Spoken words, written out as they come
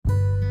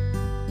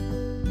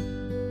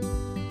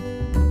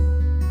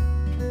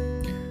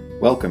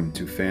Welcome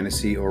to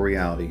Fantasy or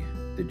Reality,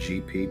 the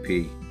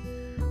GPP.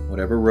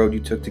 Whatever road you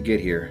took to get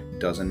here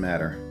doesn't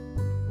matter.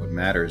 What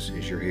matters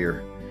is you're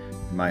here.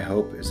 And my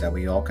hope is that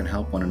we all can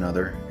help one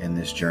another in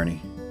this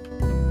journey.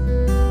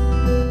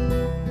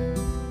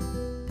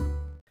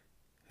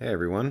 Hey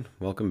everyone,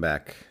 welcome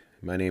back.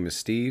 My name is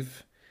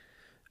Steve,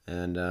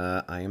 and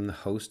I am the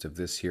host of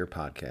this here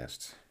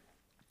podcast.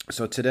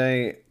 So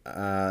today,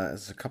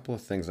 there's a couple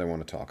of things I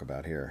want to talk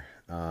about here.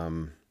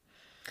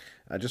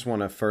 I just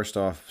want to first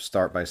off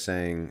start by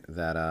saying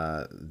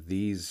that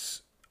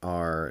these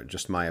are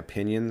just my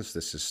opinions.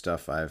 This is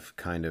stuff I've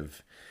kind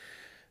of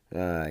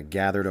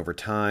gathered over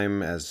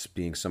time as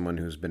being someone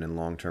who's been in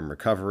long-term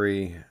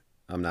recovery.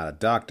 I'm not a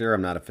doctor.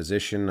 I'm not a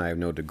physician. I have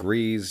no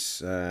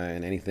degrees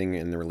in anything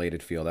in the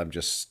related field. I'm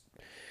just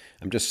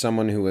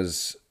someone who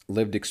has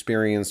lived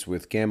experience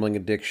with gambling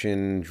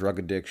addiction, drug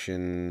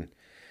addiction,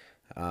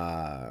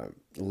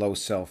 low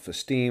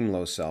self-esteem,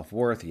 low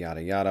self-worth,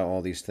 yada yada,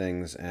 all these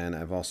things. And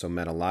I've also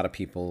met a lot of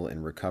people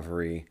in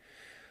recovery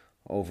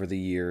over the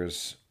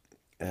years.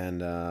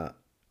 And I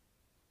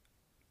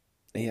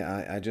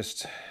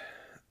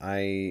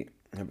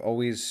have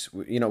always,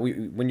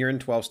 when you're in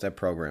 12-step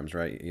programs,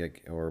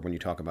 right, or when you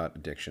talk about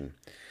addiction,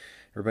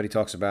 everybody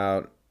talks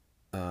about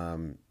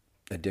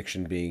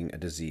addiction being a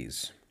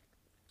disease.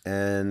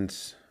 And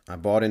I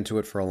bought into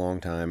it for a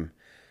long time.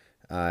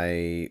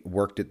 I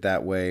worked it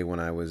that way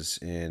when I was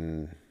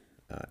in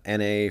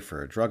NA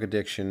for drug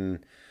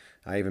addiction.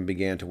 I even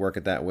began to work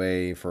it that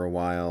way for a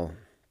while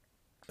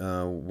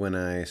when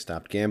I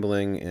stopped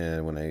gambling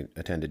and when I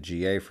attended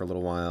GA for a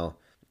little while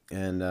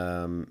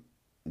and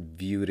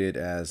viewed it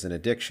as an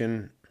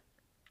addiction.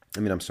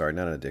 I'm sorry,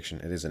 not an addiction.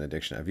 It is an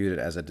addiction. I viewed it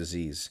as a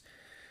disease,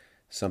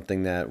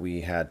 something that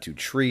we had to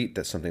treat,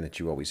 that's something that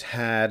you always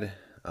had,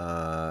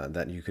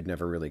 that you could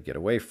never really get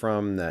away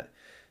from, that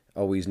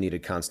always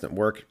needed constant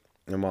work.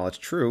 And while it's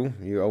true,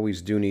 you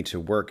always do need to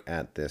work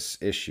at this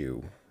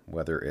issue,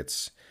 whether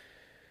it's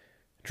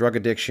drug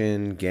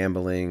addiction,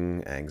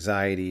 gambling,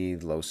 anxiety,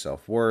 low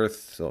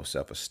self-worth, low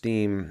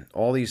self-esteem,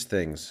 all these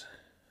things.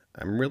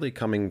 I'm really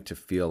coming to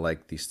feel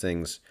like these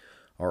things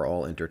are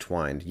all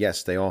intertwined.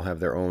 Yes, they all have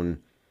their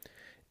own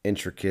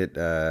intricate,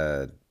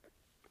 detail.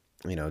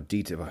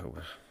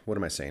 What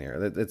am I saying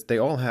here? They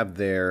all have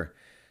their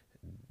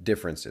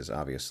differences,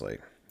 obviously.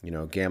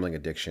 Gambling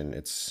addiction,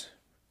 it's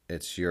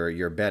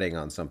you're betting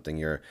on something.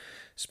 You're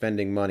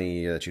spending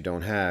money that you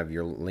don't have.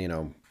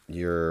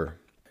 You're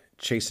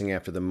chasing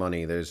after the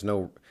money. There's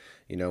no,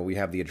 we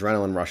have the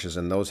adrenaline rushes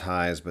and those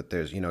highs, but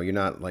there's, you're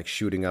not like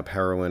shooting up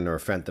heroin or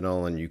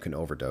fentanyl and you can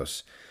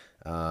overdose.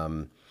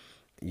 With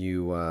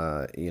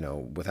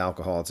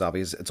alcohol, it's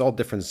obvious. It's all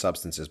different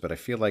substances, but I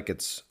feel like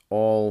it's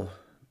all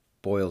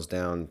boils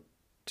down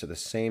to the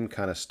same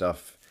kind of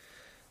stuff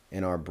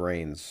in our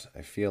brains.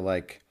 I feel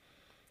like,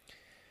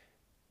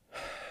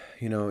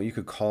 you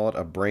could call it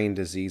a brain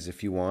disease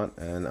if you want,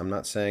 and I'm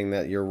not saying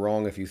that you're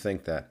wrong if you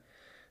think that.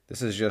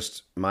 This is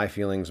just my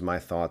feelings, my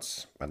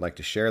thoughts. I'd like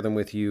to share them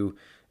with you.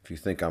 If you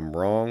think I'm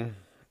wrong,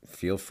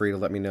 feel free to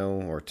let me know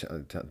or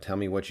tell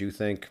me what you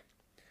think.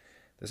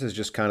 This is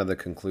just kind of the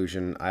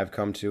conclusion I've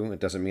come to. It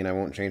doesn't mean I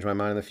won't change my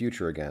mind in the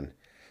future again.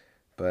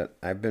 But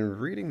I've been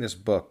reading this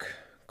book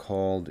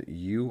called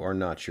You Are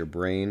Not Your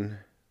Brain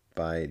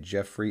by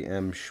Jeffrey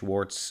M.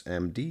 Schwartz,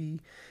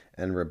 MD,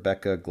 and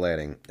Rebecca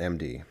Gladding,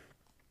 MD.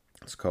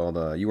 It's called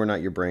You Are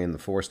Not Your Brain, the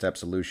 4-Step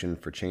Solution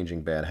for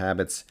Changing Bad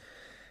Habits,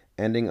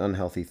 Ending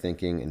Unhealthy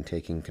Thinking, and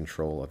Taking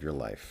Control of Your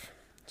Life.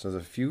 So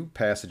there's a few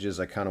passages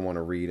I kind of want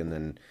to read and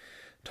then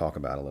talk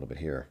about a little bit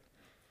here.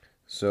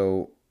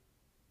 So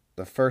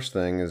the first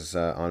thing is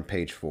on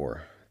page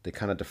 4. They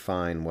kind of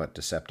define what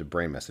deceptive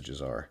brain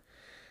messages are.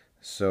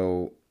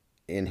 So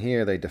in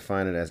here, they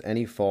define it as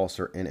any false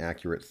or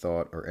inaccurate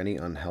thought or any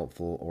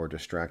unhelpful or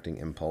distracting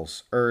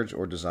impulse, urge,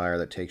 or desire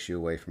that takes you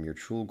away from your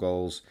true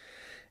goals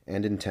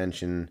and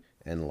intention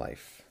and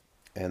life.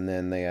 And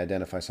then they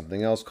identify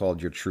something else called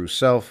your true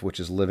self, which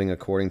is living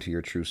according to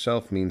your true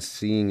self, means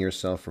seeing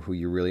yourself for who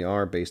you really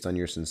are based on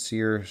your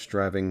sincere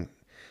striving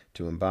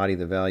to embody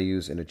the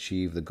values and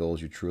achieve the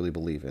goals you truly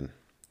believe in.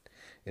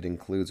 It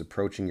includes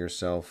approaching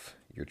yourself,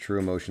 your true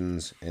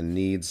emotions and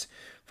needs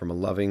from a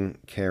loving,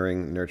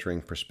 caring,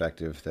 nurturing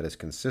perspective that is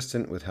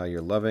consistent with how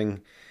your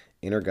loving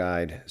inner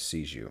guide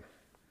sees you.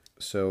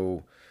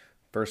 So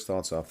first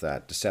thoughts off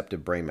that,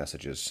 deceptive brain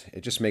messages.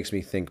 It just makes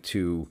me think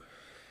to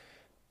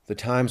the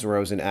times where I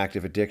was in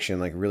active addiction,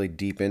 like really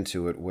deep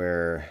into it,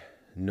 where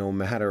no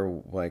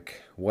matter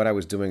like what I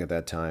was doing at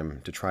that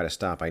time to try to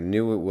stop, I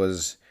knew it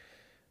was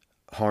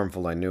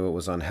harmful. I knew it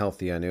was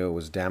unhealthy. I knew it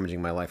was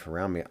damaging my life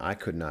around me. I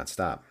could not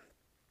stop.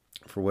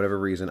 For whatever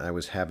reason, I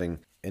was having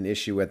an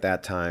issue at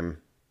that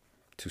time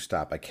to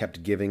stop. I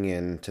kept giving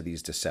in to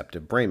these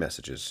deceptive brain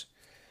messages.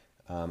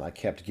 I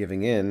kept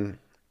giving in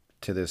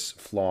to this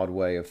flawed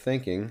way of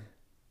thinking.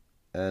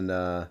 And,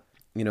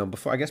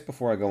 before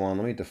I go on,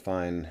 let me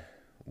define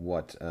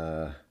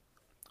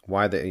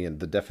why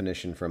the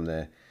definition from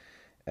the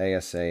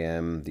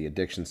ASAM, the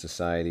Addiction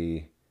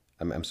Society,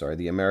 I'm sorry,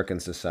 the American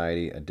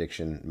Society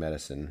Addiction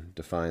Medicine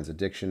defines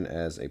addiction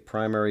as a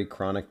primary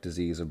chronic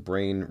disease of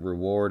brain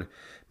reward,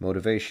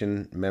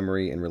 motivation,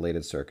 memory, and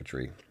related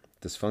circuitry.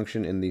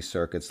 Dysfunction in these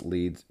circuits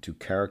leads to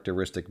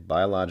characteristic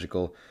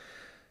biological,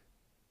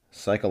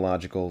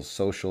 psychological,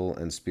 social,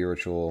 and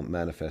spiritual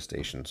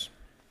manifestations.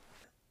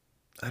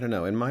 I don't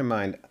know. In my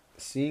mind,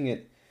 seeing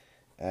it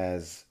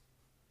as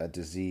a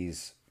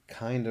disease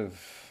kind of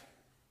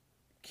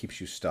keeps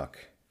you stuck.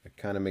 It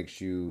kind of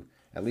makes you,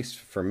 at least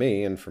for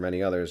me and for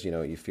many others,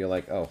 you feel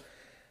like, oh,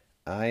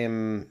 I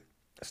am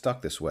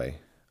stuck this way.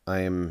 I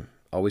am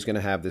always going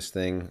to have this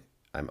thing.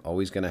 I'm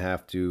always going to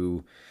have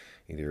to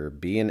either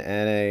be an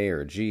NA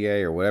or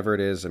GA or whatever it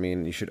is. I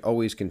mean, you should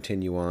always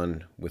continue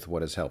on with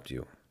what has helped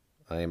you.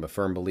 I am a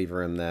firm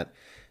believer in that.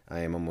 I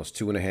am almost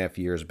 2.5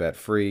 years bet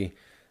free,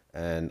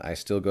 and I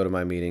still go to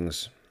my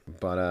meetings.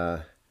 But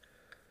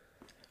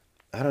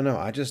I don't know.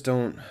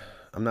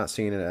 I'm not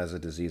seeing it as a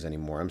disease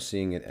anymore. I'm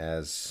seeing it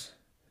as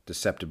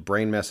deceptive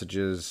brain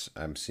messages.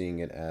 I'm seeing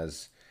it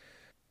as,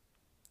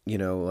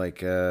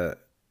 like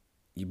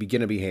you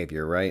begin a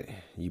behavior, right?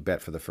 You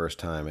bet for the first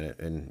time,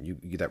 and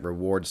you that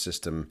reward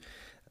system,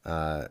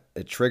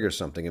 it triggers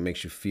something. It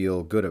makes you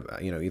feel good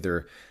about,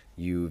 either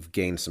you've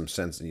gained some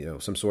sense,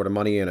 some sort of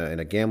money in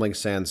a gambling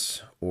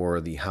sense,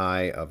 or the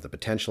high of the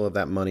potential of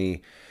that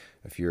money.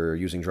 If you're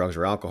using drugs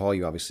or alcohol,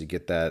 you obviously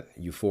get that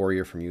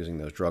euphoria from using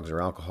those drugs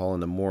or alcohol.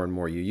 And the more and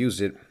more you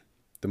use it,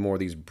 the more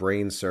these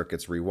brain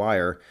circuits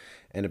rewire,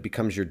 and it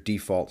becomes your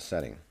default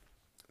setting.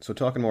 So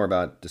talking more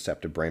about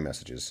deceptive brain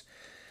messages.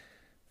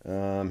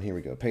 Here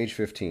we go. Page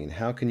 15.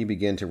 How can you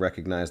begin to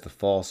recognize the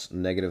false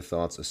negative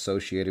thoughts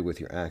associated with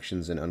your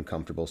actions and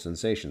uncomfortable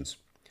sensations?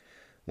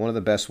 One of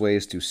the best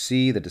ways to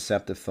see the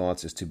deceptive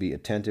thoughts is to be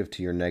attentive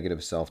to your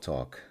negative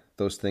self-talk.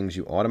 Those things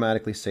you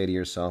automatically say to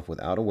yourself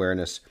without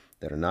awareness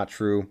that are not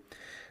true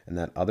and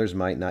that others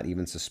might not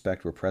even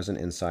suspect were present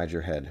inside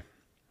your head.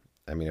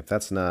 I mean, if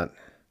that's not,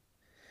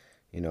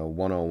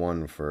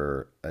 101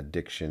 for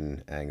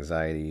addiction,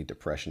 anxiety,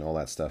 depression, all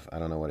that stuff, I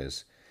don't know what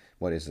is.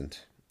 What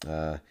isn't?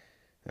 All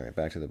right,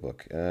 back to the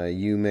book.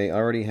 You may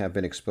already have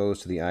been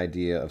exposed to the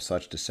idea of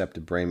such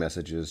deceptive brain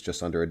messages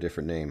just under a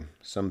different name.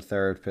 Some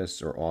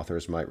therapists or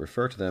authors might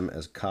refer to them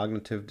as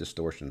cognitive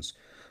distortions,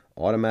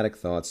 automatic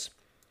thoughts,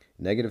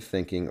 negative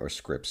thinking, or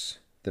scripts.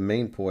 The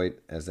main point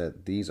is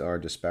that these are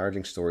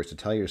disparaging stories to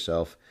tell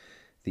yourself,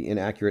 the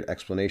inaccurate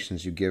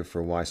explanations you give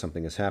for why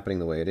something is happening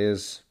the way it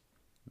is,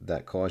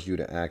 that cause you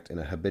to act in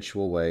a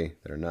habitual way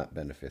that are not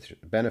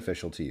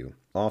beneficial to you.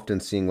 Often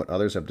seeing what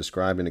others have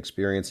described and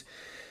experienced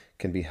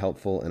can be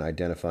helpful in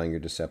identifying your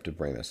deceptive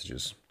brain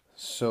messages.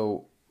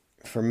 So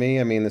for me,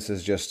 I mean, this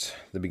is just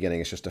the beginning.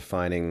 It's just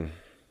defining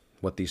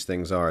what these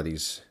things are,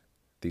 these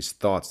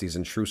thoughts, these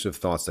intrusive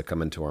thoughts that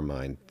come into our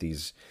mind,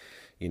 these,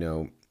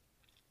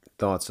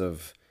 thoughts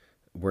of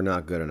we're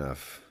not good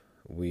enough,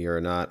 we are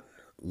not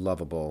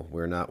lovable,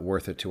 we're not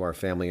worth it to our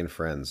family and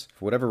friends.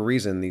 For whatever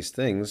reason, these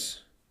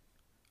things,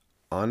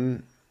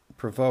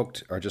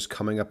 unprovoked, are just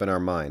coming up in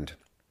our mind,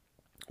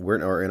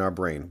 or in our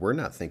brain. We're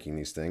not thinking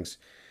these things.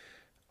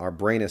 Our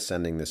brain is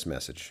sending this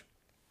message.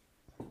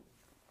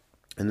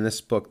 And in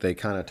this book, they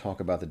kind of talk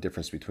about the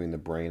difference between the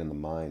brain and the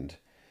mind.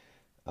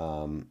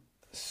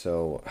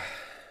 So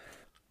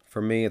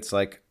for me, it's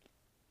like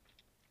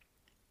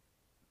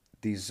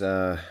these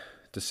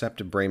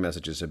deceptive brain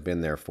messages have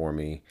been there for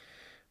me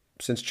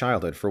since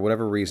childhood. For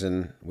whatever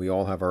reason, we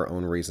all have our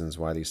own reasons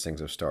why these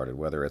things have started,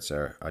 whether it's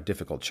a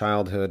difficult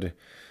childhood,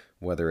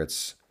 whether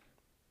it's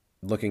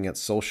looking at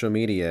social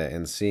media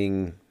and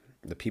seeing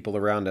the people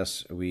around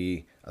us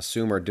we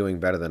assume are doing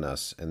better than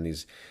us, and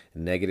these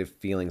negative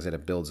feelings that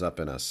it builds up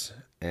in us.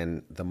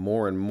 And the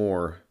more and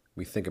more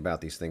we think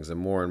about these things, the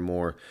more and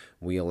more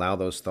we allow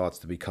those thoughts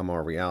to become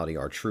our reality,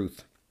 our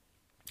truth,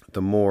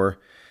 the more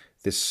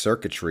this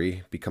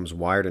circuitry becomes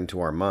wired into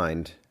our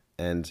mind,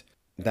 and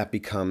that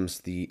becomes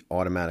the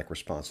automatic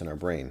response in our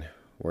brain.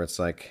 Where it's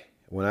like,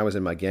 when I was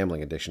in my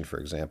gambling addiction, for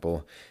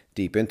example,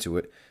 deep into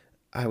it,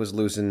 I was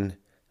losing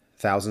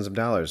thousands of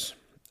dollars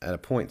at a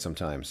point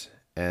sometimes.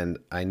 And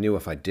I knew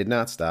if I did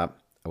not stop,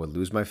 I would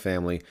lose my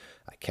family.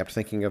 I kept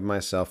thinking of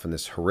myself in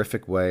this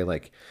horrific way,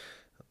 like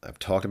I've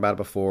talked about it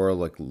before,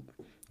 like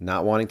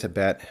not wanting to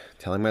bet,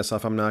 telling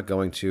myself I'm not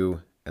going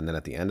to. And then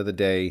at the end of the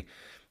day,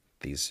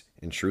 these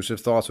intrusive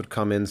thoughts would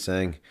come in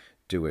saying,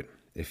 do it.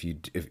 If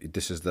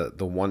this is the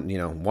one,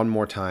 one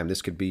more time,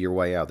 this could be your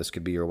way out. This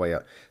could be your way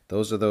out.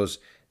 Those are those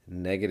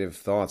negative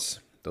thoughts.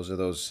 Those are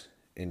those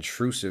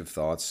intrusive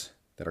thoughts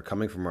that are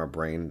coming from our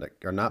brain that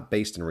are not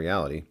based in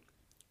reality.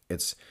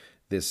 It's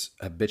this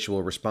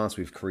habitual response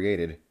we've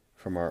created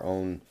from our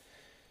own,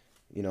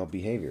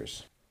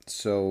 behaviors.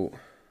 So,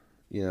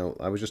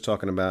 I was just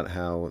talking about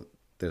how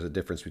there's a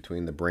difference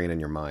between the brain and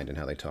your mind and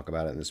how they talk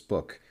about it in this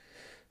book.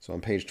 So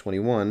on page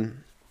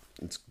 21,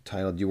 it's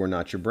titled, You Are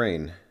Not Your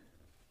Brain.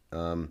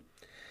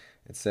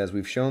 It says,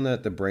 we've shown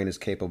that the brain is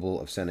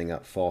capable of sending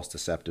out false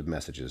deceptive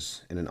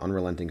messages in an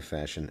unrelenting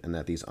fashion, and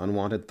that these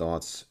unwanted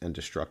thoughts and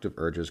destructive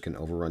urges can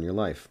overrun your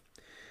life.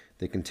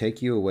 They can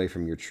take you away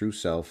from your true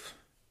self,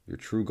 your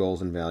true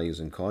goals and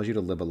values, and cause you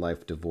to live a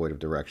life devoid of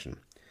direction.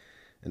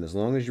 And as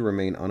long as you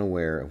remain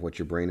unaware of what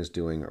your brain is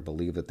doing or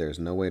believe that there is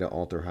no way to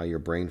alter how your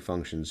brain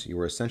functions, you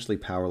are essentially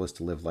powerless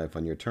to live life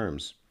on your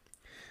terms.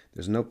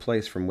 There's no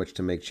place from which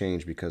to make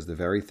change because the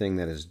very thing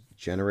that is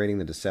generating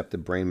the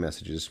deceptive brain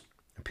messages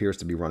appears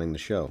to be running the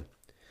show.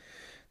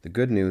 The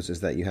good news is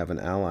that you have an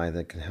ally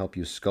that can help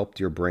you sculpt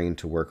your brain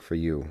to work for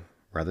you,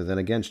 rather than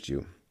against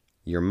you,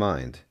 your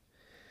mind.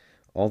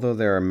 Although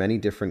there are many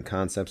different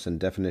concepts and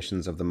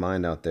definitions of the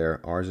mind out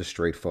there, ours is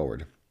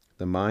straightforward.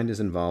 The mind is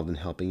involved in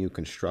helping you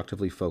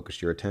constructively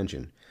focus your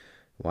attention.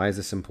 Why is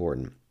this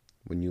important?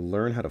 When you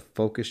learn how to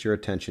focus your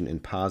attention in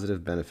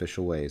positive,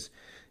 beneficial ways,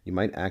 you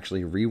might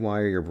actually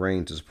rewire your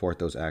brain to support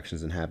those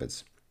actions and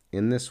habits.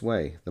 In this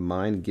way, the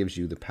mind gives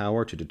you the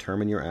power to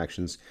determine your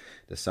actions,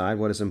 decide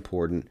what is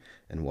important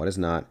and what is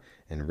not,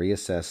 and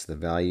reassess the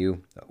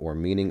value or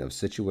meaning of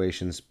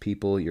situations,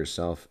 people,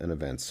 yourself, and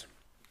events.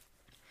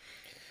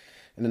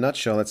 In a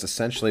nutshell, that's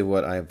essentially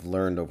what I've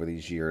learned over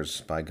these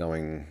years by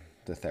going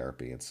to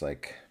therapy. It's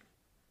like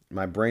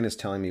my brain is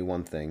telling me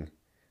one thing,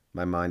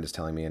 my mind is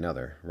telling me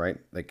another, right?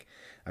 Like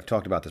I've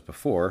talked about this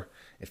before.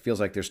 It feels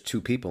like there's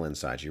two people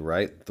inside you,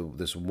 right?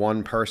 This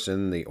one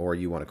person, or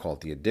you want to call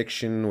it the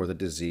addiction or the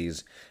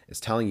disease, is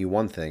telling you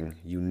one thing.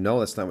 You know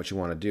that's not what you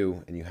want to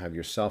do, and you have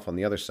yourself on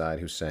the other side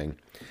who's saying,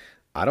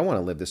 I don't want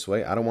to live this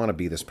way. I don't want to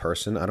be this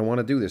person. I don't want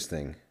to do this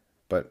thing.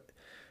 But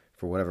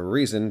for whatever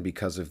reason,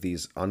 because of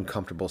these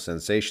uncomfortable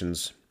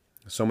sensations,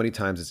 so many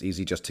times it's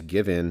easy just to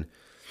give in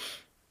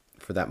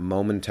for that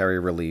momentary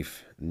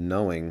relief,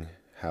 knowing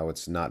how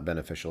it's not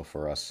beneficial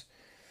for us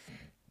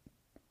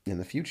in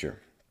the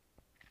future.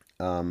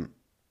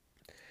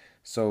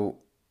 So,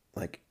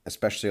 like,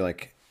 especially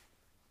like,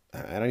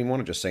 I don't even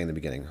want to just say in the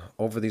beginning,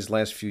 over these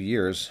last few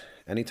years,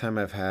 anytime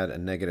I've had a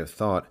negative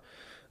thought,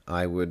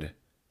 I would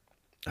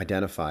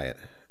identify it.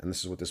 And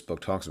this is what this book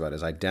talks about,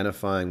 is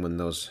identifying when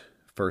those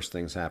first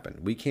things happen.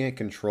 We can't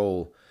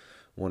control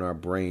when our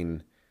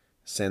brain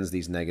sends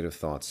these negative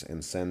thoughts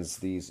and sends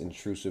these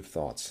intrusive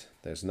thoughts.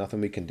 There's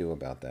nothing we can do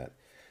about that.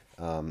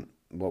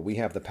 What we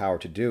have the power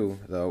to do,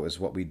 though, is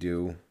what we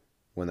do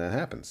when that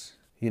happens.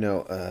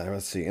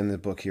 Let's see, in the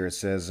book here it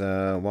says,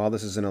 while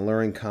this is an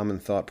alluring common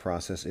thought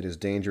process, it is a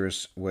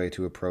dangerous way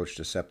to approach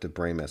deceptive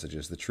brain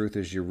messages. The truth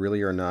is you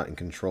really are not in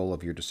control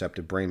of your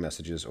deceptive brain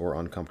messages or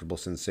uncomfortable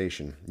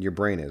sensation. Your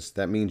brain is.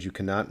 That means you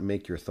cannot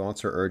make your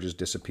thoughts or urges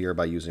disappear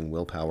by using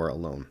willpower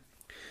alone.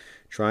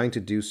 Trying to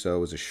do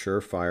so is a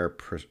surefire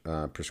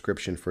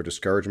prescription for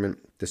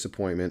discouragement,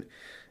 disappointment,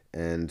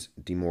 and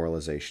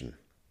demoralization.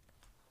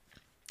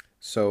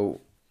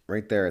 So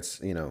right there,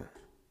 it's,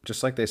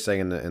 just like they say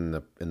in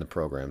the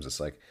programs, it's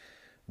like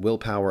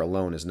willpower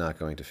alone is not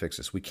going to fix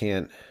us. We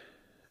can't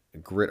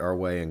grit our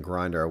way and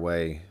grind our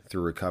way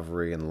through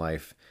recovery and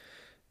life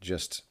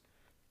just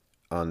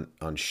on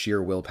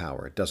sheer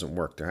willpower. It doesn't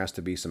work. There has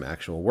to be some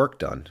actual work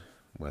done,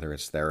 whether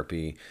it's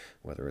therapy,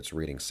 whether it's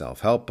reading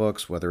self-help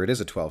books, whether it is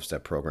a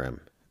 12-step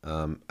program.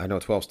 I know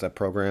 12-step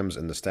programs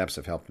and the steps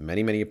have helped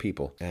many, many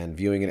people, and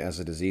viewing it as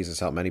a disease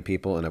has helped many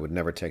people, and I would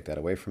never take that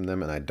away from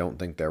them, and I don't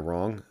think they're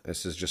wrong.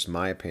 This is just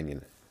my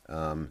opinion.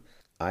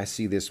 I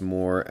see this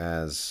more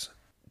as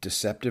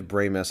deceptive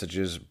brain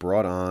messages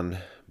brought on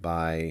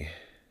by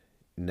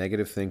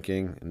negative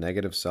thinking,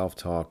 negative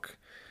self-talk,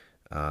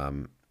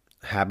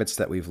 habits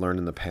that we've learned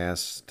in the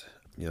past.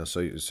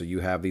 So you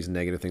have these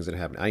negative things that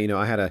happen.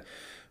 I had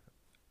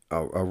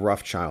a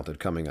rough childhood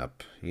coming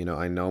up.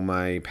 I know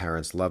my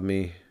parents love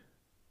me,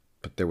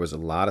 but there was a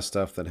lot of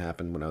stuff that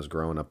happened when I was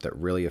growing up that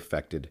really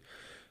affected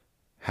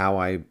how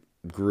I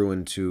grew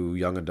into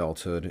young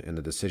adulthood and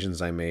the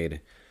decisions I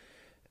made.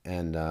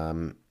 And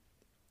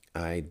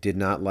I did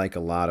not like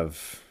a lot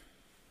of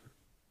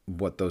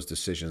what those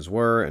decisions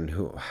were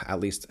and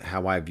at least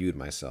how I viewed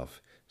myself.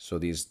 So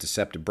these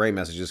deceptive brain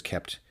messages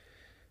kept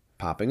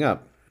popping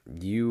up.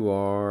 You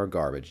are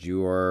garbage.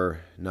 You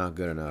are not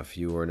good enough.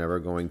 You are never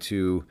going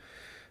to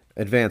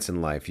advance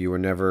in life. You are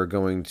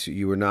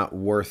not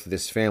worth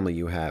this family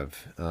you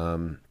have.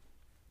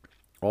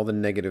 All the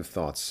negative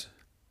thoughts,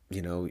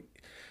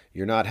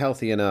 you're not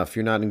healthy enough.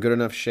 You're not in good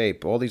enough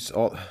shape.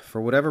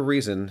 For whatever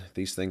reason,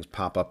 these things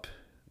pop up.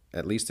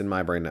 At least in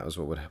my brain, that was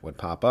what would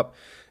pop up.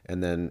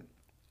 And then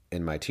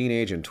in my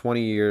teenage and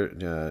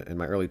in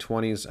my early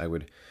 20s,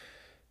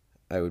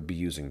 I would be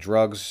using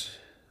drugs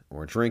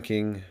or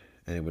drinking,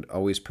 and it would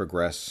always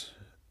progress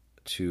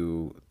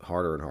to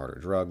harder and harder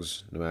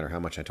drugs, no matter how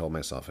much I told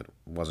myself it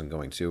wasn't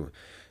going to.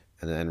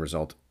 And the end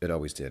result, it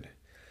always did.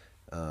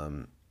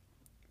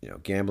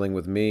 Gambling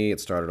with me, it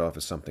started off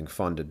as something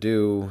fun to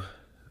do,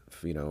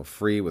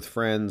 free with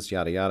friends,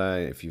 yada, yada.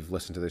 If you've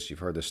listened to this, you've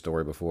heard this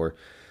story before,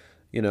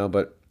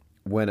 but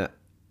when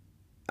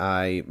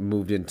I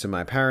moved into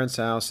my parents'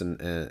 house and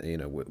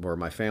where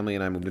my family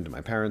and I moved into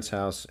my parents'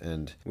 house,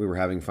 and we were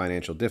having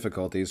financial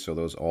difficulties. So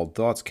those old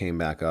thoughts came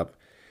back up,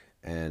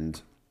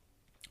 and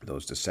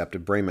those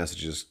deceptive brain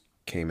messages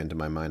came into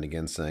my mind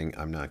again saying,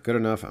 I'm not good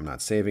enough. I'm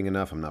not saving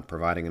enough. I'm not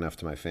providing enough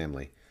to my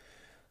family.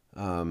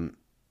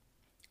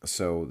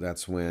 So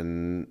that's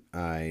when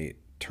I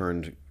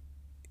turned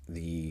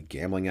the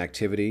gambling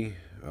activity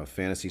of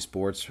fantasy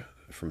sports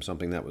from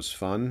something that was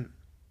fun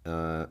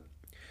to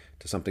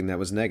something that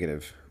was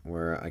negative,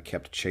 where I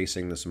kept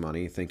chasing this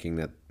money, thinking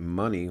that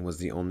money was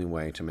the only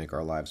way to make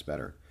our lives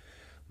better.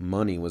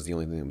 Money was the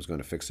only thing that was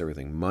going to fix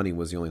everything. Money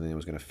was the only thing that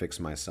was going to fix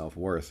my self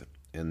worth.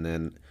 And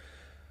then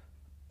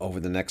over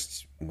the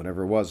next,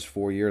 whatever it was,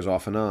 4 years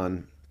off and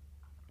on,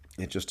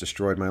 it just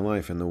destroyed my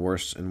life. And the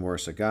worse and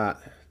worse it got,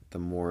 the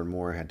more and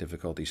more I had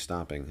difficulty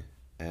stopping.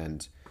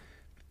 And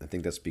I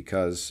think that's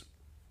because,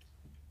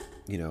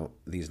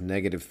 these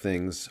negative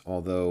things,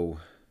 although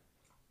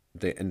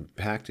they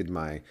impacted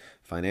my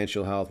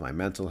financial health, my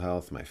mental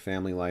health, my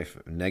family life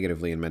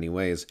negatively in many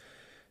ways,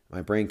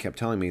 my brain kept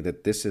telling me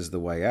that this is the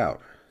way out.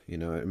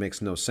 It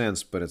makes no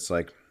sense, but it's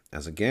like,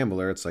 as a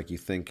gambler, it's like you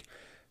think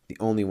the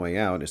only way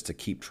out is to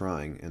keep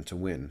trying and to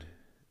win.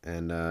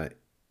 And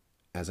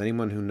as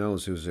anyone who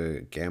knows who's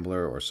a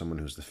gambler or someone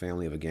who's the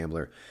family of a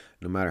gambler,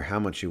 no matter how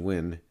much you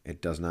win,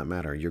 it does not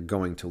matter. You're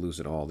going to lose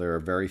it all. There are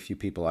very few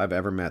people I've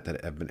ever met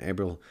that have been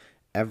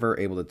ever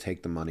able to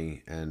take the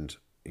money and,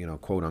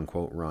 quote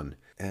unquote, run.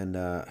 And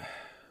I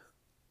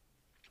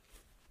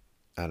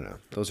don't know.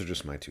 Those are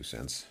just my 2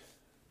 cents.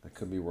 I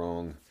could be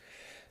wrong.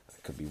 I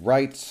could be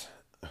right.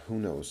 Who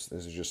knows?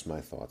 Those are just my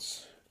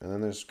thoughts. And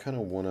then there's kind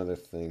of one other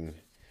thing,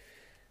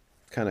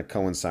 kind of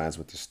coincides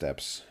with the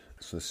steps.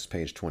 So this is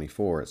page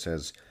 24. It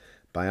says,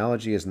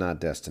 biology is not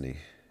destiny.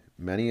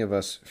 Many of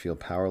us feel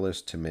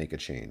powerless to make a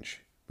change.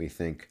 We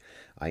think,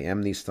 I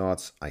am these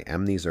thoughts, I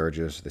am these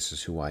urges, this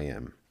is who I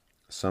am.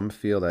 Some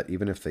feel that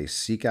even if they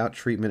seek out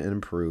treatment and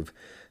improve,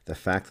 the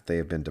fact that they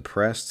have been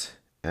depressed,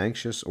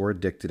 anxious, or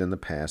addicted in the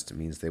past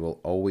means they will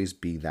always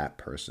be that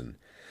person,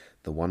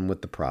 the one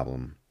with the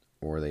problem,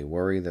 or they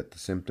worry that the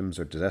symptoms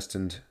are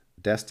destined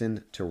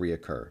to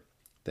reoccur.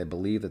 They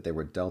believe that they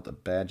were dealt a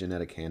bad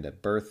genetic hand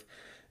at birth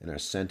and are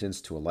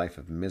sentenced to a life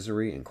of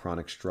misery and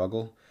chronic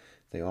struggle.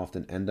 They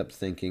often end up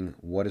thinking,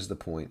 what is the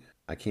point?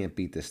 I can't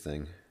beat this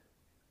thing.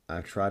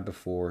 I've tried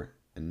before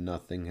and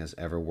nothing has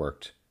ever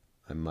worked.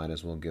 I might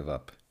as well give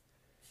up.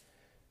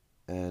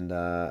 And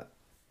I've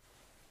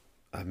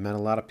met a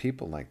lot of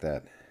people like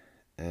that.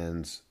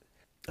 And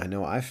I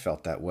know I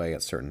felt that way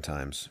at certain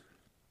times.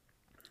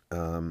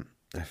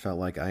 I felt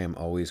like I am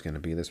always going to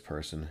be this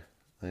person.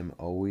 I am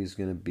always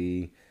going to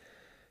be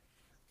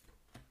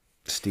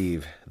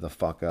Steve, the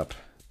fuck up.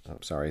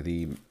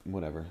 The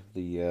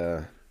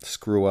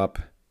screw up,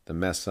 the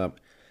mess up.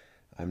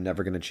 I'm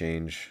never going to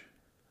change.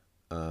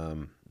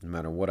 No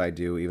matter what I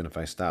do, even if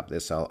I stop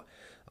this, I'll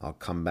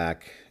come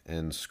back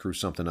and screw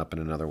something up in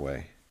another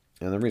way.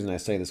 And the reason I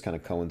say this kind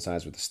of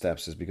coincides with the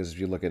steps is because if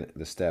you look at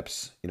the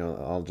steps,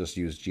 I'll just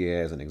use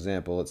GA as an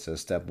example. It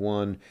says step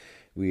 1,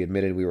 we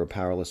admitted we were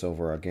powerless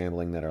over our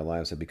gambling, that our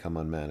lives had become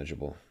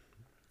unmanageable.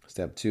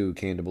 Step 2,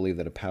 came to believe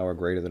that a power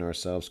greater than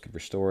ourselves could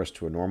restore us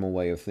to a normal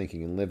way of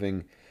thinking and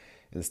living.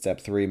 And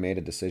step 3, made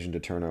a decision to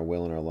turn our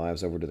will and our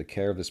lives over to the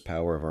care of this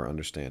power of our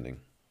understanding.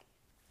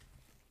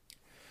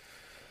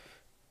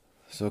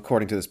 So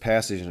according to this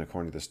passage and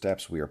according to the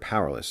steps, we are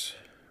powerless,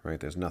 right?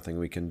 There's nothing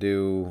we can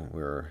do.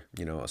 We're,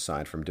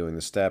 aside from doing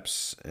the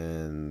steps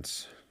and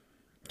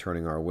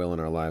turning our will and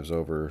our lives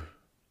over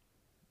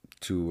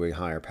to a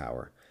higher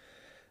power.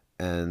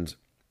 And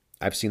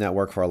I've seen that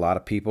work for a lot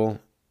of people.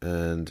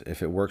 And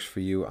if it works for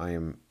you, I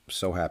am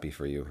so happy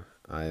for you.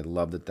 I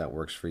love that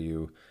works for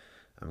you.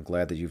 I'm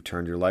glad that you've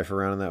turned your life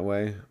around in that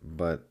way.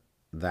 But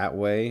that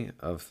way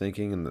of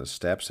thinking and the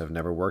steps have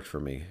never worked for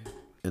me.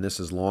 And this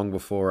is long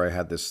before I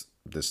had this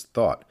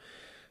thought.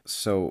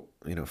 So,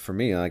 for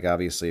me, like,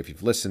 obviously, if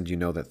you've listened, you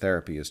know that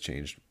therapy has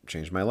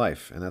changed my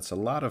life. And that's a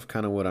lot of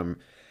kind of what I'm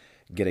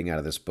getting out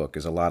of this book,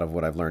 is a lot of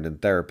what I've learned in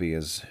therapy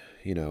is,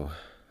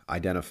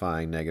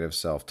 identifying negative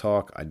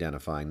self-talk,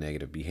 identifying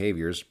negative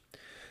behaviors,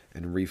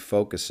 and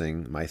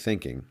refocusing my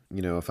thinking.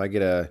 If I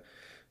get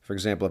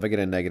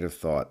a negative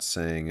thought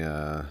saying,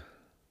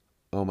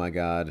 oh my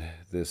God,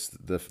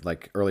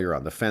 like earlier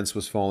on, the fence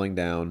was falling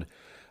down.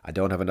 I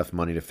don't have enough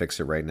money to fix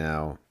it right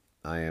now.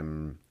 I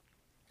am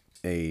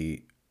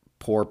a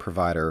poor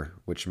provider,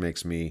 which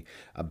makes me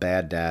a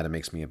bad dad and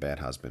makes me a bad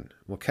husband.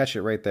 Well, catch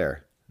it right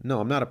there. No,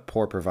 I'm not a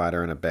poor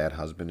provider and a bad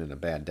husband and a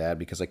bad dad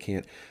because I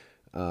can't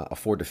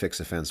afford to fix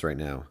a fence right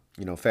now.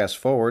 Fast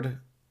forward,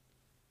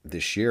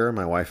 this year,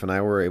 my wife and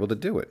I were able to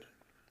do it.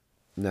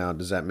 Now,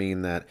 does that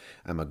mean that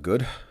I'm a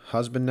good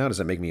husband now? Does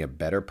that make me a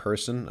better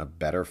person, a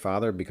better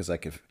father because I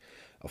could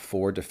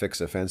afford to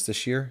fix a fence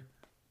this year?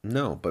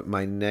 No, but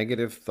my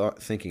negative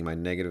thinking, my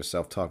negative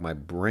self-talk, my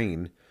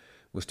brain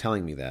was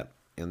telling me that.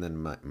 And then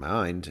my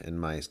mind and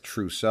my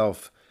true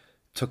self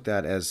took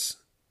that as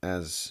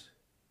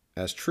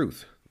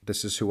truth.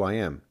 This is who I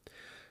am.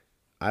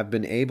 I've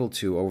been able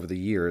to, over the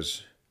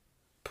years,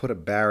 put a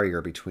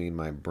barrier between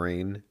my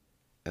brain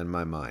and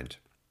my mind,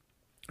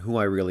 who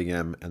I really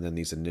am, and then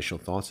these initial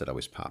thoughts that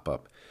always pop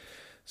up.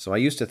 So I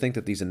used to think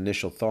that these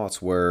initial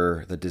thoughts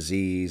were the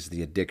disease,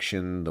 the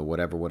addiction, the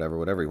whatever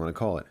you want to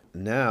call it.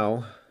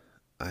 Now,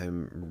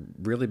 I'm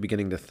really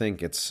beginning to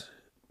think it's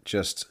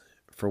just,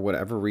 for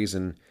whatever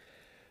reason,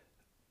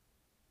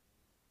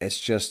 it's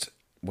just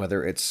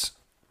whether it's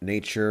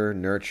nature,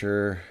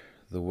 nurture,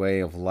 the way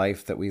of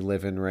life that we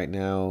live in right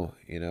now,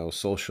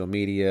 social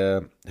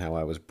media, how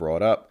I was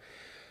brought up,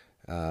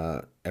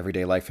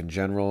 everyday life in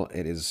general,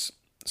 it is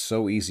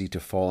so easy to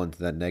fall into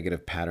that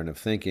negative pattern of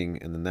thinking,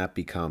 and then that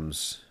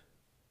becomes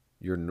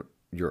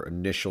your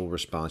initial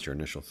response, your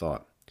initial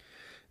thought.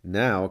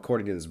 Now,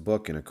 according to this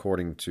book, and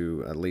according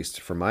to, at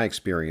least from my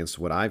experience,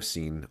 what I've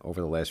seen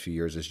over the last few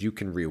years, is you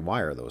can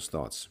rewire those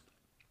thoughts.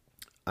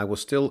 I will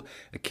still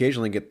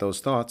occasionally get those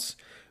thoughts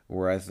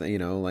where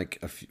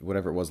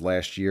whatever it was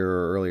last year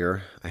or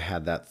earlier, I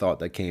had that thought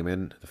that came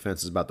in: the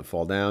fence is about to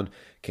fall down,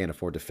 can't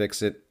afford to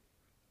fix it,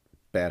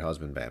 bad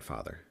husband, bad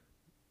father.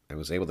 I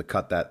was able to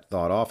cut that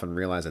thought off and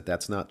realize that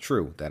that's not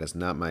true. That is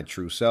not my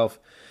true self.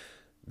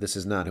 This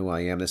is not who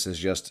I am. This is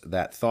just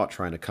that thought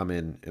trying to come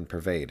in and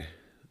pervade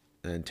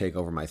and take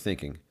over my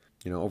thinking.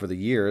 Over the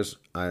years,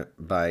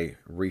 by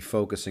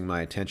refocusing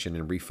my attention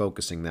and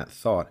refocusing that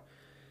thought,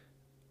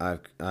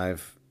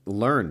 I've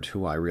learned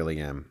who I really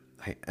am.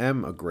 I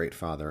am a great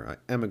father.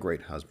 I am a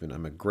great husband.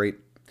 I'm a great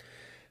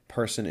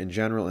person in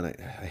general, and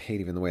I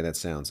hate even the way that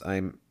sounds.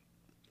 And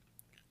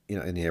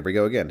here we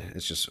go again.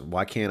 It's just,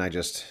 why can't I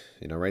just,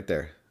 right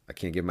there, I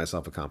can't give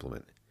myself a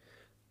compliment.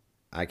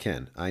 I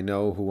can. I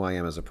know who I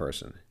am as a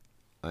person.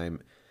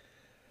 I'm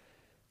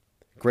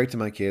great to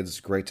my kids,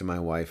 great to my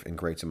wife, and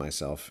great to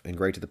myself, and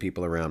great to the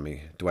people around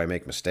me. Do I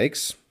make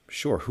mistakes?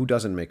 Sure, who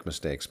doesn't make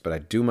mistakes? But I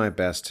do my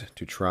best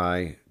to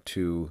try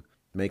to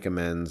make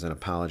amends and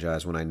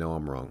apologize when I know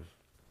I'm wrong.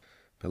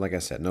 But like I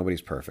said,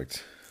 nobody's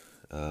perfect.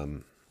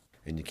 And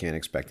you can't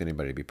expect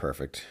anybody to be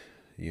perfect.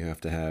 You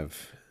have to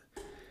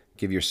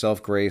give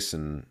yourself grace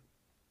and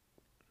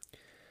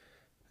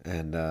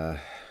yeah.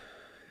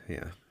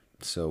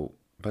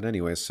 But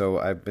anyway, so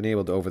I've been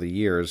able to, over the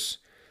years,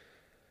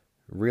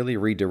 really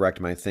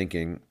redirect my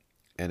thinking,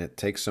 and it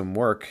takes some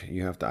work.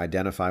 You have to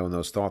identify when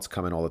those thoughts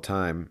come in all the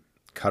time,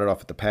 cut it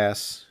off at the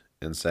pass,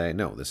 and say,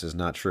 no, this is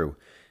not true.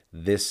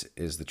 This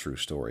is the true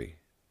story.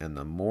 And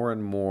the more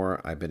and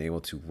more I've been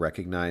able to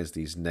recognize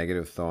these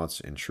negative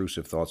thoughts,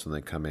 intrusive thoughts when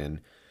they come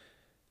in,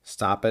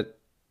 stop it,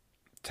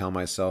 tell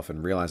myself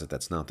and realize that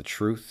that's not the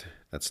truth.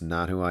 That's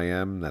not who I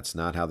am. That's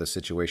not how the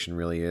situation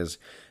really is.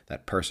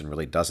 That person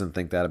really doesn't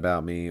think that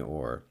about me,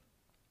 or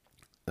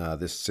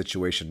this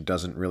situation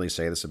doesn't really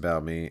say this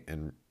about me,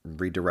 and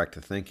redirect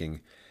the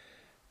thinking.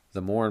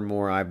 The more and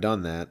more I've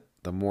done that,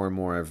 the more and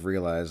more I've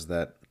realized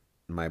that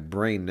my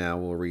brain now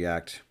will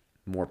react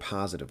more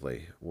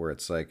positively, where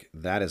it's like,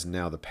 that is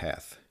now the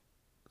path.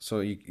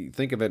 So you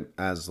think of it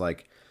as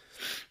like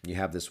you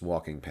have this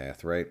walking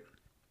path, right?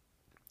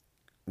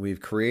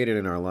 We've created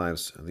in our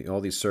lives all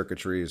these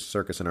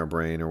circuits in our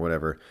brain or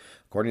whatever.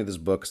 According to this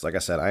book, like I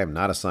said, I am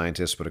not a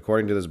scientist, but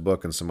according to this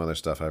book and some other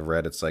stuff I've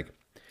read, it's like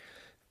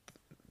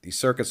these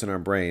circuits in our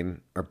brain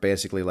are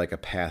basically like a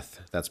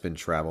path that's been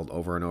traveled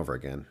over and over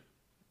again.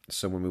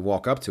 So when we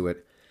walk up to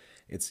it,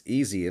 it's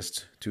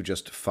easiest to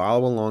just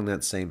follow along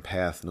that same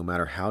path, no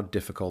matter how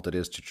difficult it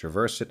is to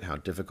traverse it, how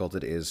difficult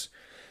it is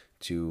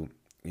to,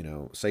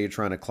 say you're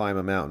trying to climb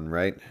a mountain,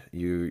 right?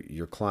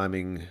 You're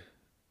climbing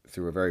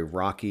through a very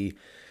rocky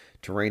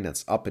terrain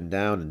that's up and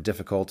down and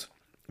difficult.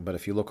 But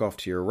if you look off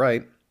to your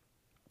right,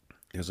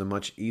 there's a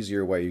much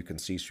easier way you can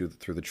see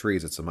through the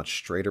trees. It's a much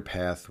straighter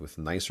path with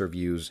nicer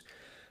views.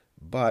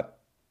 But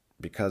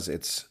because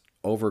it's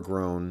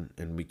overgrown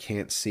and we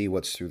can't see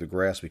what's through the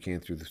grass, we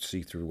can't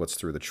see through what's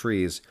through the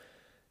trees,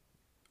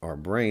 our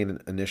brain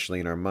initially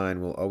in our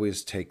mind will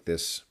always take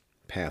this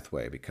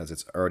pathway because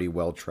it's already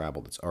well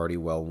traveled, it's already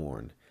well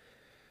worn.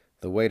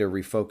 The way to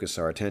refocus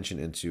our attention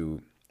and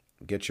to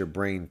get your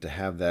brain to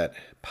have that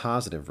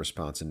positive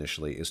response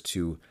initially is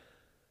to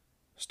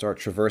start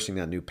traversing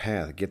that new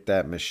path, get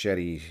that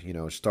machete,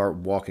 start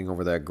walking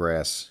over that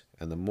grass.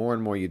 And the more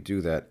and more you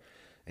do that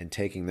and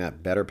taking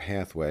that better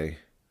pathway,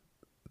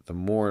 the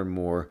more and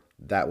more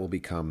that will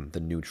become the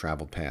new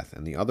traveled path.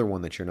 And the other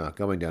one that you're not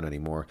going down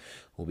anymore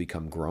will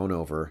become grown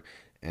over,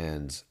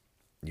 and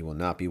you will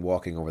not be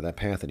walking over that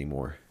path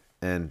anymore.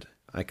 And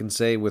I can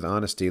say with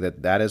honesty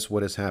that that is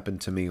what has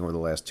happened to me over the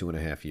last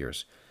 2.5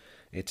 years.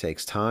 It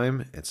takes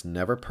time. It's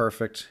never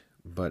perfect.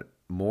 But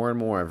more and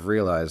more I've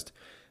realized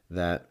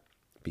that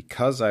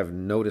because I've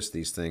noticed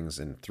these things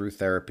and through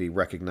therapy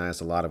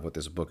recognized a lot of what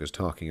this book is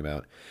talking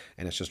about,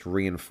 and it's just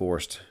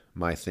reinforced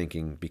my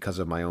thinking because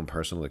of my own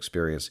personal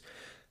experience,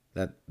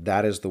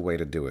 that is the way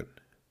to do it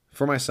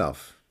for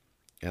myself.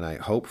 And I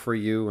hope for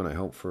you, and I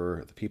hope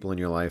for the people in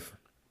your life,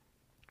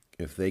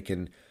 if they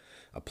can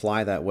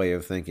apply that way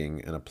of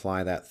thinking and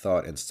apply that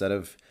thought instead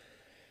of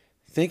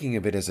thinking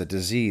of it as a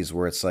disease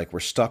where it's like we're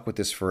stuck with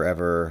this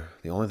forever.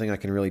 The only thing I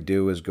can really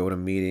do is go to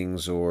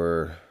meetings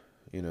or,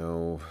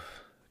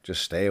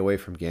 just stay away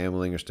from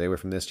gambling or stay away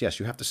from this. Yes,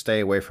 you have to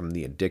stay away from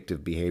the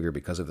addictive behavior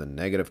because of the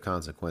negative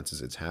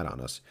consequences it's had on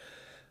us.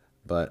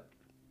 But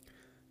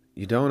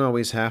you don't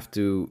always have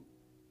to,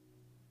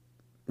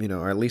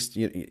 or at least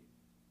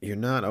you're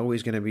not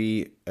always going to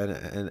be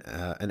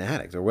an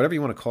addict or whatever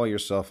you want to call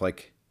yourself.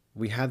 Like,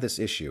 we had this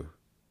issue.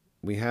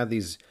 We had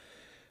these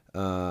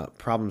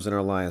problems in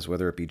our lives,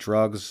 whether it be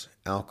drugs,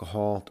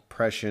 alcohol,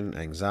 depression,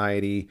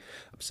 anxiety,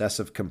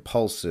 obsessive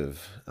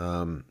compulsive,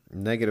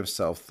 negative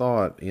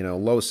self-thought,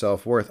 low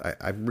self-worth.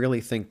 I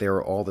really think they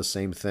are all the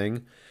same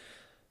thing.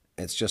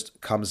 It's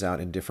just comes out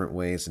in different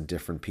ways in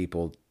different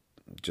people,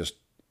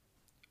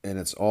 and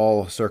it's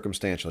all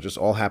circumstantial. It just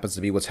all happens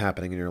to be what's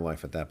happening in your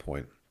life at that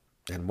point.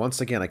 And once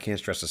again, I can't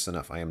stress this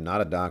enough. I am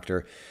not a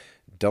doctor.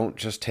 Don't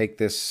just take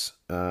this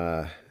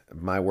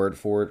my word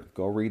for it.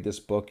 Go read this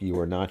book, You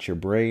Are Not Your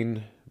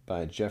Brain,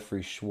 by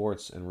Jeffrey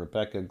Schwartz and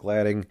Rebecca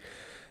Gladding.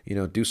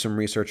 Do some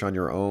research on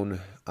your own.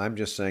 I'm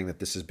just saying that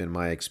this has been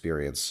my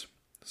experience.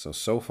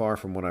 So far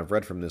from what I've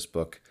read from this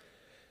book,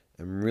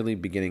 I'm really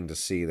beginning to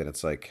see that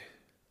it's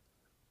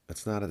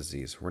not a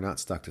disease. We're not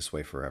stuck this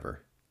way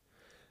forever.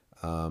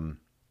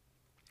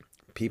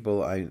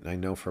 People I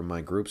know from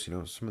my groups,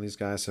 some of these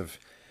guys have,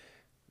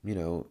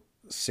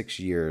 6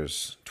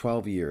 years,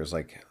 12 years,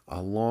 like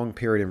a long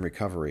period in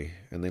recovery,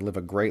 and they live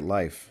a great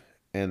life,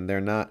 and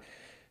they're not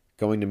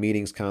going to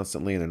meetings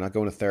constantly, and they're not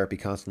going to therapy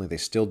constantly. They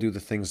still do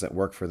the things that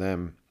work for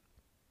them,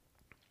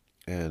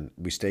 and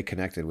we stay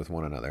connected with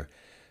one another.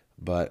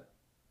 But,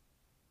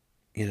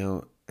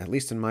 at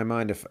least in my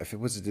mind, if it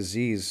was a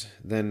disease,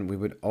 then we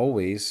would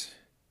always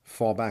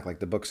fall back. Like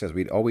the book says,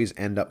 we'd always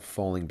end up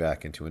falling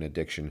back into an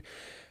addiction,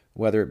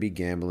 whether it be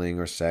gambling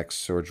or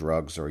sex or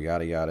drugs or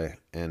yada yada.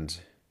 And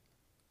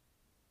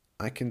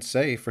I can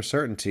say for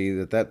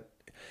certainty that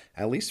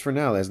at least for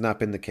now, has not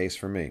been the case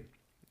for me.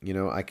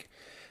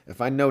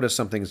 If I notice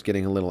something's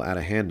getting a little out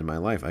of hand in my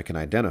life, I can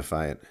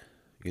identify it.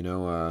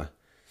 I'll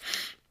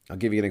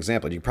give you an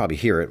example. You can probably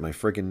hear it. My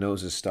freaking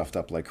nose is stuffed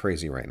up like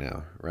crazy right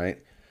now, right?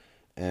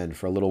 And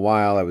for a little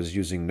while, I was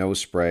using nose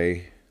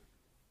spray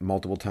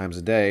multiple times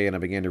a day, and I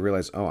began to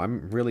realize,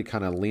 I'm really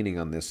kind of leaning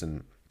on this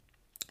and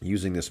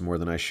using this more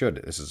than I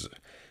should. This is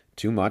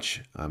too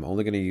much. I'm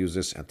only going to use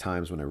this at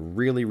times when I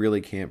really,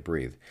 really can't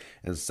breathe,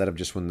 instead of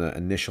just when the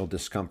initial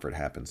discomfort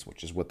happens,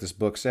 which is what this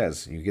book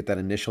says. You get that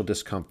initial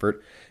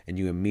discomfort, and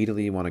you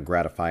immediately want to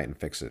gratify it and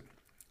fix it.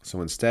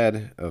 So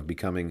instead of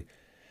becoming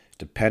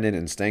dependent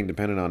and staying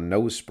dependent on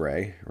nose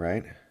spray,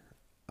 right,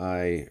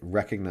 I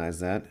recognize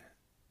that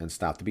and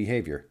stop the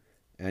behavior.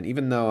 And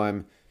even though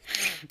I'm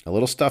a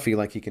little stuffy,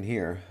 like you can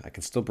hear, I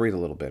can still breathe a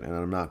little bit, and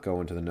I'm not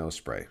going to the nose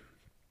spray.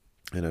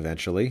 And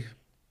eventually,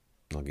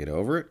 I'll get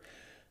over it,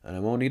 and I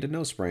won't need a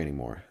nose spray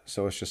anymore.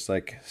 So it's just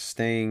like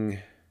staying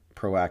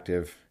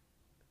proactive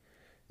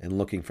and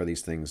looking for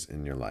these things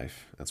in your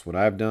life. That's what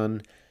I've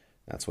done.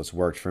 That's what's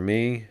worked for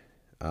me.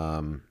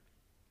 And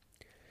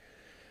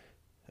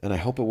I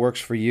hope it works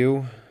for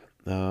you.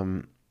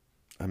 I'm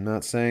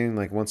not saying,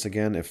 once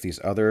again, if these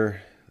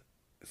other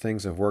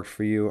things have worked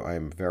for you,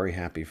 I'm very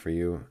happy for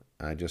you.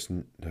 I just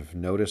have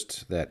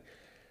noticed that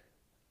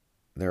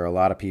there are a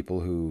lot of people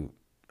who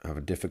have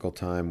a difficult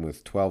time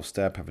with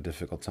 12-step, have a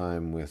difficult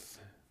time with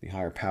the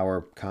higher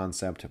power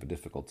concept, have a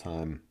difficult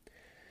time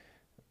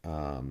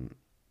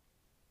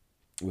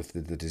with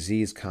the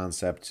disease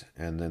concept,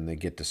 and then they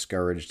get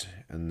discouraged,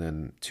 and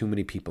then too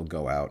many people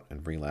go out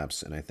and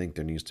relapse. And I think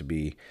there needs to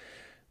be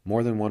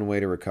more than one way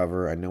to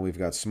recover. I know we've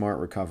got smart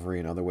recovery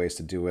and other ways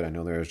to do it. I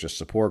know there's just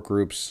support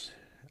groups.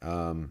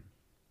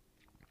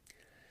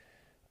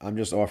 I'm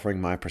just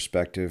offering my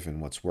perspective and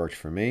what's worked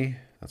for me.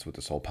 That's what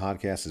this whole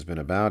podcast has been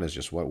about, is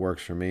just what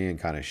works for me and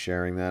kind of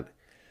sharing that,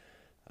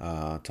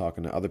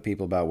 talking to other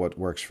people about what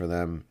works for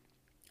them.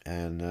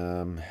 And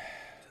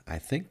I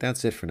think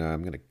that's it for now.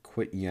 I'm going to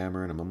quit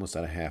yammering. I'm almost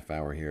at a half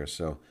hour here.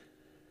 So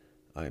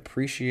I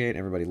appreciate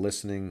everybody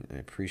listening. I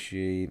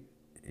appreciate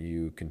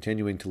you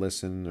continuing to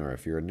listen, or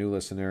if you're a new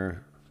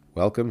listener,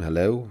 welcome.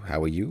 Hello.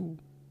 How are you?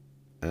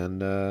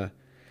 And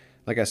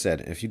like I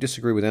said, if you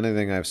disagree with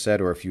anything I've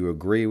said, or if you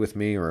agree with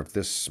me, or if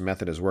this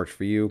method has worked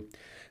for you,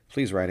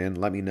 please write in.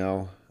 Let me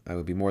know. I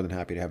would be more than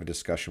happy to have a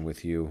discussion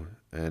with you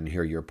and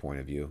hear your point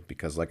of view.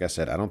 Because like I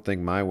said, I don't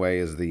think my way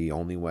is the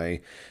only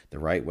way, the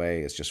right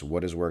way. It's just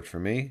what has worked for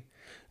me.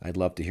 I'd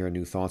love to hear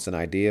new thoughts and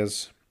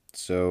ideas.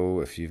 So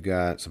if you've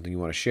got something you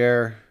want to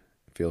share,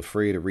 feel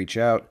free to reach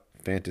out,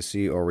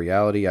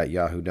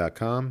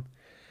 fantasyorreality@yahoo.com.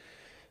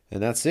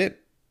 And that's it.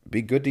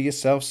 Be good to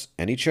yourselves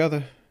and each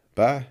other.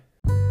 Bye.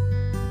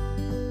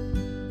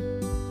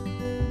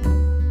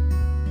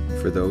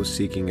 For those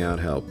seeking out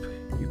help,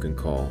 you can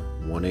call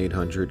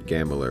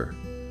 1-800-GAMBLER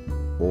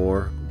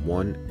or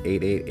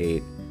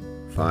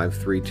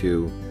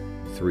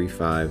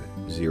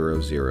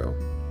 1-888-532-3500.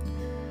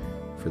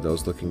 For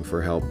those looking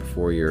for help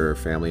for your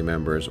family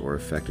members or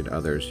affected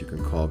others, you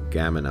can call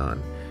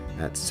Gam-Anon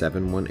at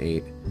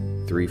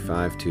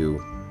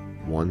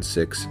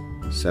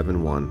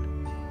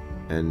 718-352-1671.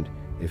 And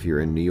if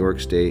you're in New York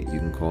State, you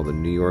can call the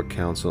New York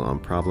Council on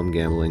Problem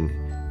Gambling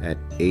at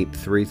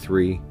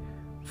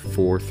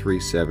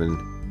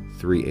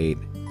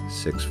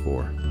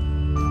 833-437-3864.